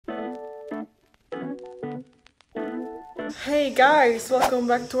Hey guys, welcome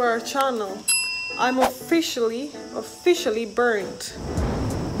back to our channel. I'm officially burned.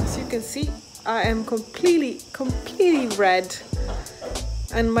 As you can see, I am completely red,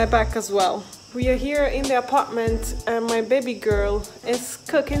 and my back as well. We are here in the apartment and my baby girl is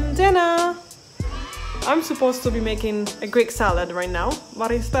cooking dinner. I'm supposed to be making a Greek salad right now,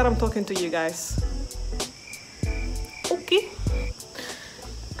 but instead I'm talking to you guys. Okay.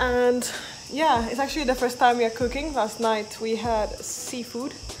 And yeah, it's actually the first time we are cooking. Last night we had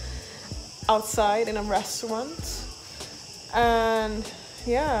seafood outside in a restaurant. And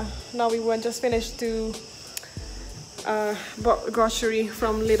yeah, now we just finished to bought grocery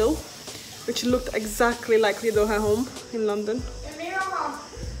from Lidl, which looked exactly like Lidl at home in London. It made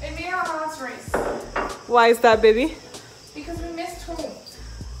our hearts race. Why is that, baby? Because we missed home.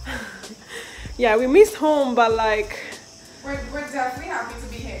 Yeah, we missed home, but like... We're definitely happy to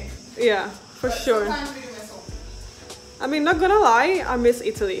be here. Yeah, for but sure. Sometimes we do miss home. I mean, not gonna lie, I miss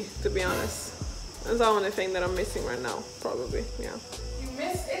Italy, to be honest. That's the only thing that I'm missing right now, probably, yeah. You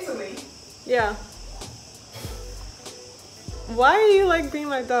miss Italy? Yeah. Why are you like being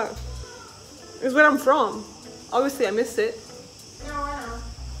like that? It's where I'm from. Obviously, I miss it. No, I know.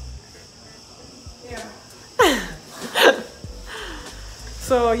 Yeah.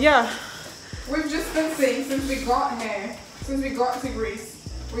 So, yeah. We've just been saying since we got here, since we got to Greece,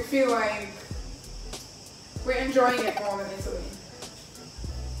 we feel like we're enjoying it more than Italy.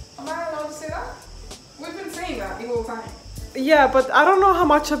 Am I allowed to say that? We've been saying that the whole time. Yeah, but I don't know how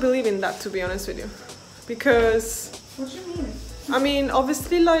much I believe in that, to be honest with you. Because... What do you mean? I mean,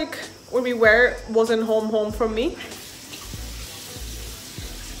 obviously, like, where we were wasn't home for me.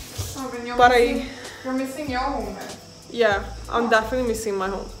 Oh, then you're missing your home then. Yeah, I'm definitely missing my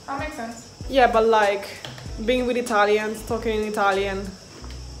home. That makes sense. Yeah, but like, being with Italians, talking in Italian.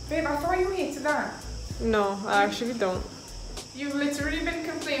 Babe, I thought you hated that. No, I actually don't. You've literally been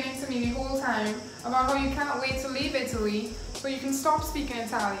complaining to me the whole time about how you can't wait to leave Italy so you can stop speaking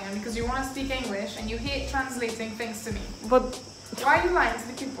Italian because you want to speak English and you hate translating things to me. But why are you lying to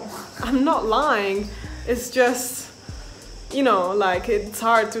the people? I'm not lying. It's just, you know, like it's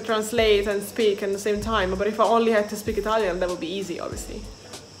hard to translate and speak at the same time. But if I only had to speak Italian, that would be easy, obviously.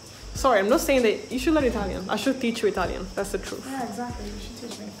 Sorry, I'm not saying that you should learn Italian. I should teach you Italian. That's the truth. Yeah, exactly. You should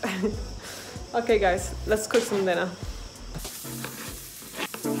teach me. Okay, guys, let's cook some dinner.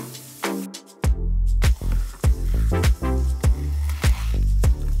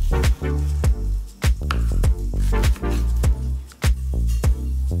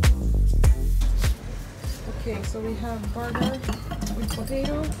 Okay, so we have burger with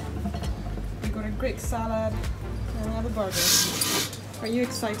potato. We got a Greek salad and we have a burger. Are you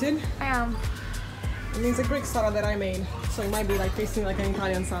excited? I am. I mean, it's a Greek salad that I made, so it might be like tasting like an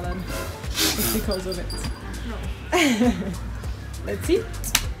Italian salad just because of it. No. Let's see.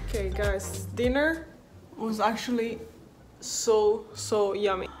 Okay, guys, dinner was actually so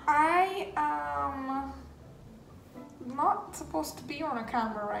yummy. I am not supposed to be on a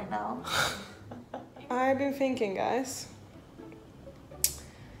camera right now. I've been thinking, guys.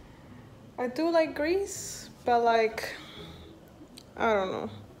 I do like Greece, but like, I don't know.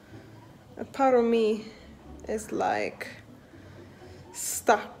 A part of me is like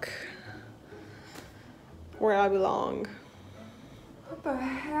stuck where I belong. What the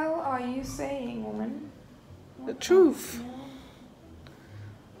hell are you saying, woman? The truth.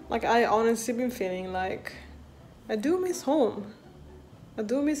 Like, I honestly been feeling like I do miss home. I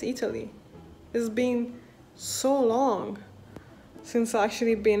do miss Italy. It's been so long since I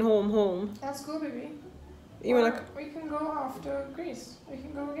actually been home. That's cool, baby. Even Or like, we can go after Greece. We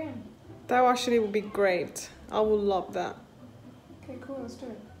can go again. that actually would be great. I would love that. Okay, cool. Let's do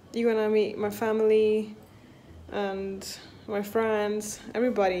it. You're gonna meet my family and my friends,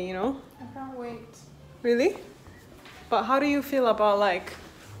 everybody, you know? I can't wait. Really? But how do you feel about like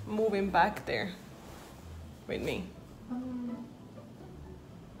moving back there with me?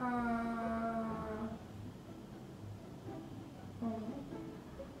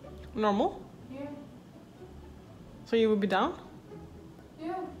 Normal? Yeah. So you would be down?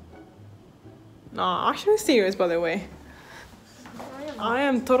 Yeah. No, actually serious, by the way. I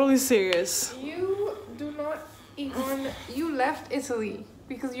am totally serious. You do not even... You left Italy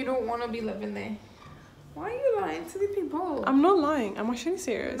because you don't want to be living there. Why are you lying to the people? I'm not lying. I'm actually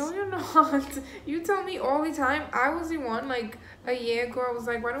serious. No, you're not. You tell me all the time. I was the one, like, a year ago, I was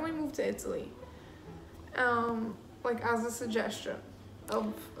like, why don't we move to Italy? Like, as a suggestion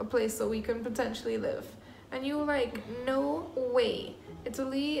of a place that we can potentially live. And you were like, no way.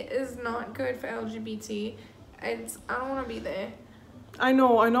 Italy is not good for LGBT. I don't want to be there. I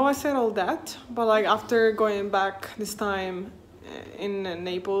know I said all that, but like after going back this time in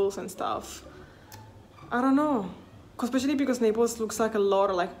Naples and stuff, I don't know. Especially because Naples looks like a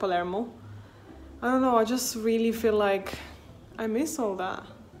lot like Palermo. I don't know, I just really feel like I miss all that.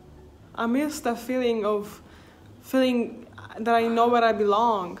 I miss that feeling that I know where I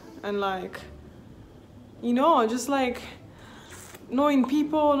belong and like, you know, just like knowing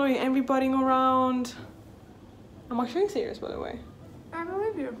people, knowing everybody around. I'm actually serious, by the way. I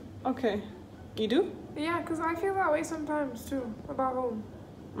believe you. Okay. You do? Yeah, because I feel that way sometimes too, about home.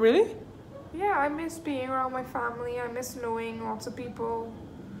 Really? Yeah, I miss being around my family. I miss knowing lots of people.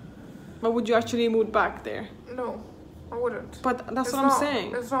 But would you actually move back there? No, I wouldn't. But that's what I'm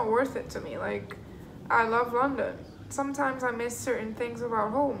saying. It's not worth it to me. Like, I love London. Sometimes I miss certain things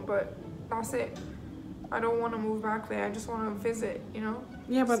about home, but that's it. I don't want to move back there. I just want to visit, you know?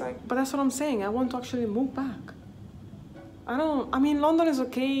 Yeah, but that's what I'm saying. I want to actually move back. I mean, London is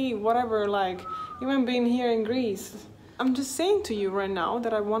okay, whatever, like, even being here in Greece. I'm just saying to you right now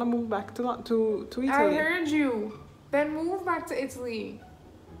that I want to move back to Italy. I heard you. Then move back to Italy.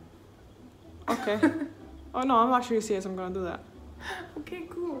 Okay. Oh no, I'm actually serious. I'm gonna do that. Okay,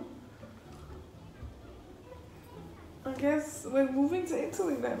 cool. I guess we're moving to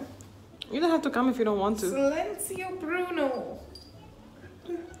Italy then. You don't have to come if you don't want to. Silenzio Bruno.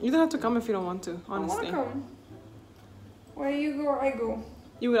 You don't have to come if you don't want to, honestly. I want to come. Where you go, I go.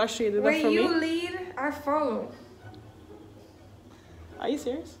 You would actually do that Where for me? you lead, I follow. Are you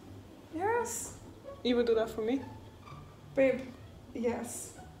serious? Yes. You would do that for me? Babe,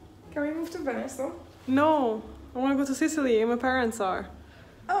 yes. Can we move to Venice though? No. I want to go to Sicily, and my parents are.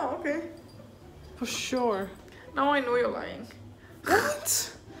 Oh, okay. For sure. Now I know you're lying.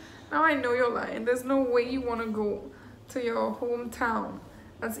 What? Now I know you're lying. There's no way you want to go to your hometown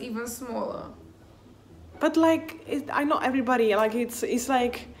that's even smaller. But like, I know everybody. Like it's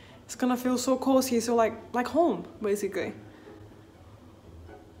like it's gonna feel so cozy, so like home, basically.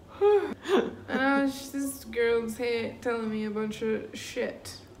 This girl's here telling me a bunch of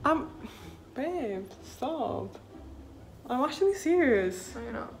shit. Babe, stop. I'm actually serious. No,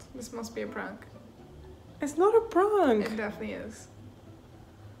 you're not. This must be a prank. It's not a prank. It definitely is.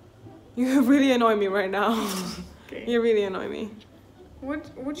 You really annoy me right now. Okay. You really annoy me.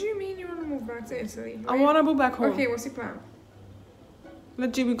 What do you mean you want to move back to Italy? Right? I want to move back home. Okay, what's your plan?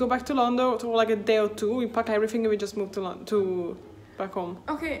 Legit, we go back to London for like a day or two. We pack everything and we just move to back home.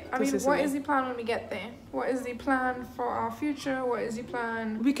 Okay, I mean, Sicily. what is the plan when we get there? What is the plan for our future? What is the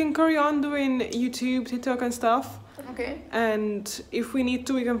plan? We can carry on doing YouTube, TikTok and stuff. Okay. And if we need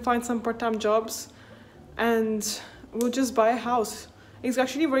to, we can find some part-time jobs. And we'll just buy a house. It's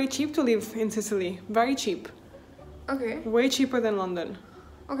actually very cheap to live in Sicily. Very cheap. Okay. Way cheaper than London.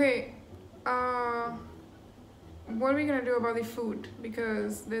 Okay. What are we gonna do about the food?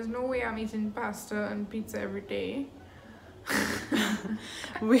 Because there's no way I'm eating pasta and pizza every day.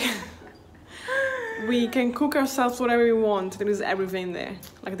 we can cook ourselves whatever we want. There is everything there.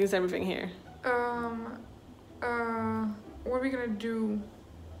 Like there's everything here. What are we gonna do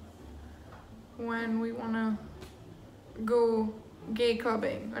when we wanna go gay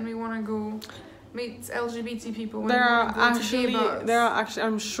clubbing and we wanna go meet LGBT people? There are actually,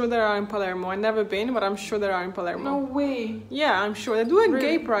 I'm sure there are in Palermo. I've never been, but I'm sure there are in Palermo. No way. Yeah, I'm sure. They do a Really?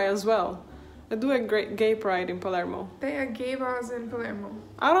 gay pride as well. They do a great gay pride in Palermo. There are gay bars in Palermo.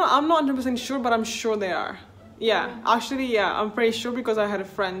 I'm not 100% sure, but I'm sure they are. Yeah, actually, yeah, I'm pretty sure because I had a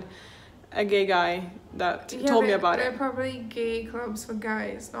friend, a gay guy, that told me about They're it. probably gay clubs for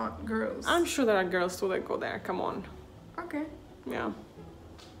guys, not girls. I'm sure there are girls too that go there. Come on. Okay. Yeah.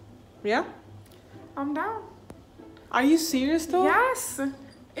 Yeah? I'm down. Are you serious though? Yes.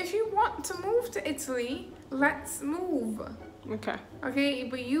 If you want to move to Italy, let's move. Okay. Okay,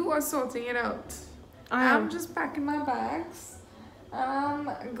 but you are sorting it out. I'm I'm just packing my bags.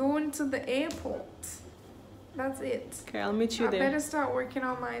 I'm going to the airport. That's it. Okay, I'll meet you I there. better start working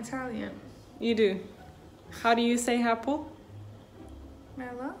on my Italian. You do. How do you say apple?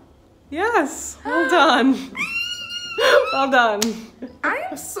 Mela? Yes. Well done. Well done. I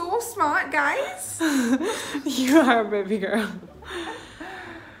am so smart, guys. You are a baby girl.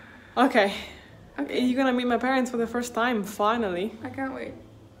 Okay. You're gonna meet my parents for the first time, finally. I can't wait.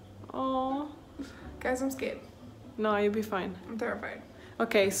 Oh. Guys, I'm scared. No, you'll be fine. I'm terrified.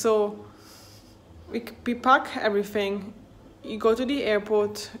 Okay, so we pack everything. You go to the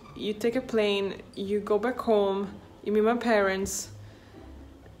airport, you take a plane, you go back home, you meet my parents,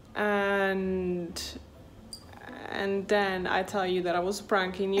 and then I tell you that I was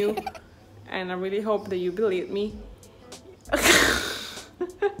pranking you, and I really hope that you believe me.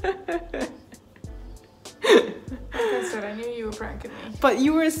 Like I said, I I knew you were pranking me. But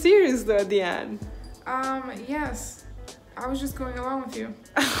you were serious though at the end. Yes. I was just going along with you.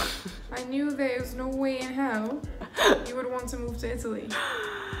 I knew there's no way in hell you would want to move to Italy.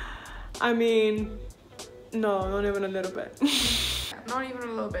 I mean, no, not even a little bit. Not even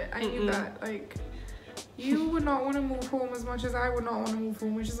a little bit. I knew that. Like, you would not want to move home as much as I would not want to move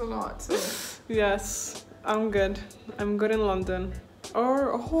home, which is a lot. So. Yes, I'm good. I'm good in London.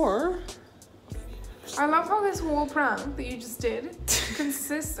 Or. I love how this whole prank that you just did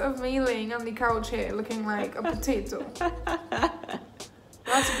consists of me laying on the couch here looking like a potato.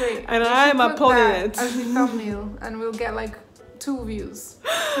 That's great. And I'm uploading it as the thumbnail, and we'll get like 2 views.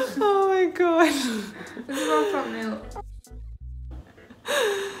 Oh my god. This is our thumbnail.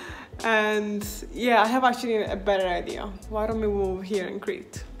 And yeah, I have actually a better idea. Why don't we move here in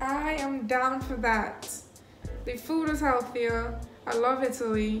Crete? I am down for that. The food is healthier. I love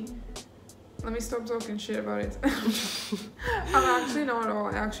Italy. Let me stop talking shit about it. I'm actually not at all.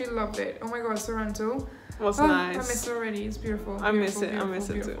 I actually loved it. Oh my god, Sorrento. Was nice. I miss it already. It's beautiful. I miss it. Beautiful, I miss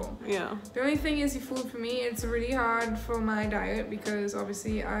it too. beautiful. Yeah. The only thing is the food for me. It's really hard for my diet because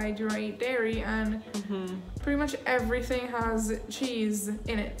obviously I do not eat dairy, and pretty much everything has cheese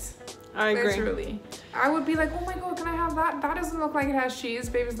in it. I agree. Literally. I would be like, oh my god, can I have that? That doesn't look like it has cheese.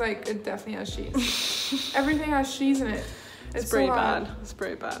 Baby's like, it definitely has cheese. Everything has cheese in it. It's pretty so bad. It's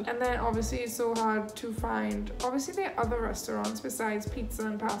pretty bad. And then obviously it's so hard to find. Obviously there are other restaurants besides pizza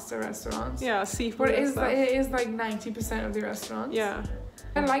and pasta restaurants. Yeah, seafood. But and stuff. it is like 90% of the restaurants. Yeah.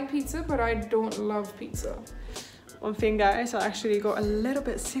 I like pizza, but I don't love pizza. One thing, guys, I actually got a little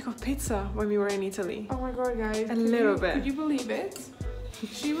bit sick of pizza when we were in Italy. Oh my god, guys. A little bit. Could you believe it?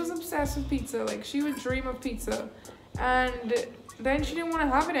 She was obsessed with pizza. Like, she would dream of pizza. And then she didn't want to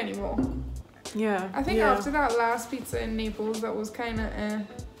have it anymore. Yeah. I think after that last pizza in Naples, that was kind of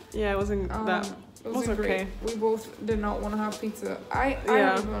Yeah, it wasn't that. It was okay. great. We both did not want to have pizza. I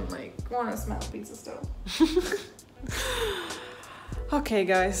don't even like want to smell pizza still. Okay,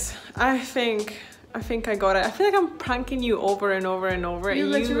 guys. I think I got it. I feel like I'm pranking you over and over and over.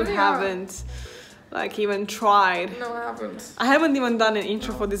 You and you haven't like even tried. No, I haven't. I haven't even done an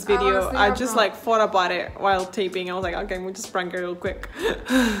intro for this video. I just not. like thought about it while taping. I was like, okay, we'll just prank it real quick.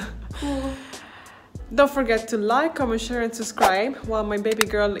 Cool. Don't forget to like, comment, share, and subscribe while my baby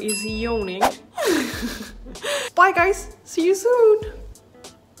girl is yawning. Bye, guys. See you soon.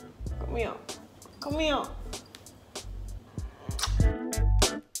 Come here. Come here.